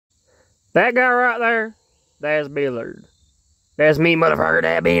That guy right there, that's Billiard. That's me, motherfucker.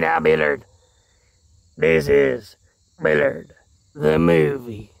 That be now Billiard. This is Billiard, the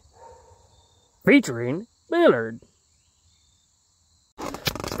movie. Featuring Billiard.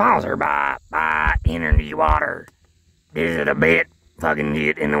 Sponsored by Energy Water. This is the best fucking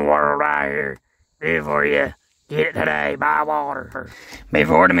shit in the world right here. This is for you. Get it today. Buy water.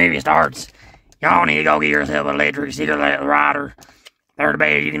 Before the movie starts, y'all need to go get yourself an electric cigarette lighter. They're the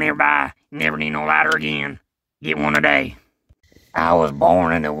best you can ever buy. You never need no lighter again. Get one today. I was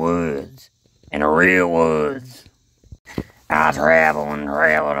born in the woods. In the real woods. I travel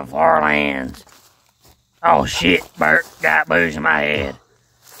to far lands. Oh shit, Bert, got bush in my head.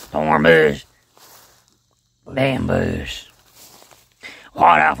 Thorn bush. Damn bush.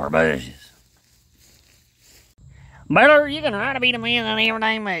 Watch out for bushes. Billiard, you can try to beat a man on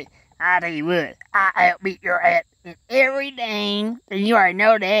everything, but I tell you what, I outbeat your ass in everything. And you already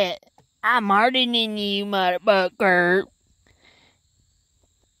know that. I'm harder than you, motherfucker.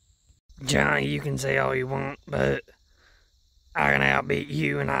 Johnny, you can say all you want, but I can outbeat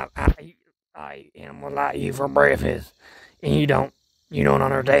you, and I am like you for breakfast, and you don't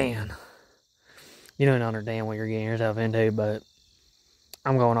understand. You don't understand what you're getting yourself into, but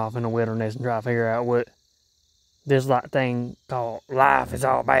I'm going off in the wilderness and try to figure out what this thing called life is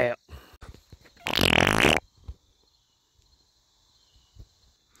all about.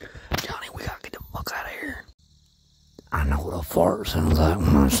 Johnny, we gotta get the fuck out of here. I know what a fart sounds like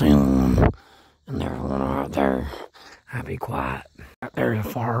when I see one, and there's one right there. I'll be quiet. There's a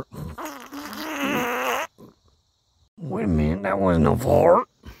fart. Wait a minute, that wasn't a fart.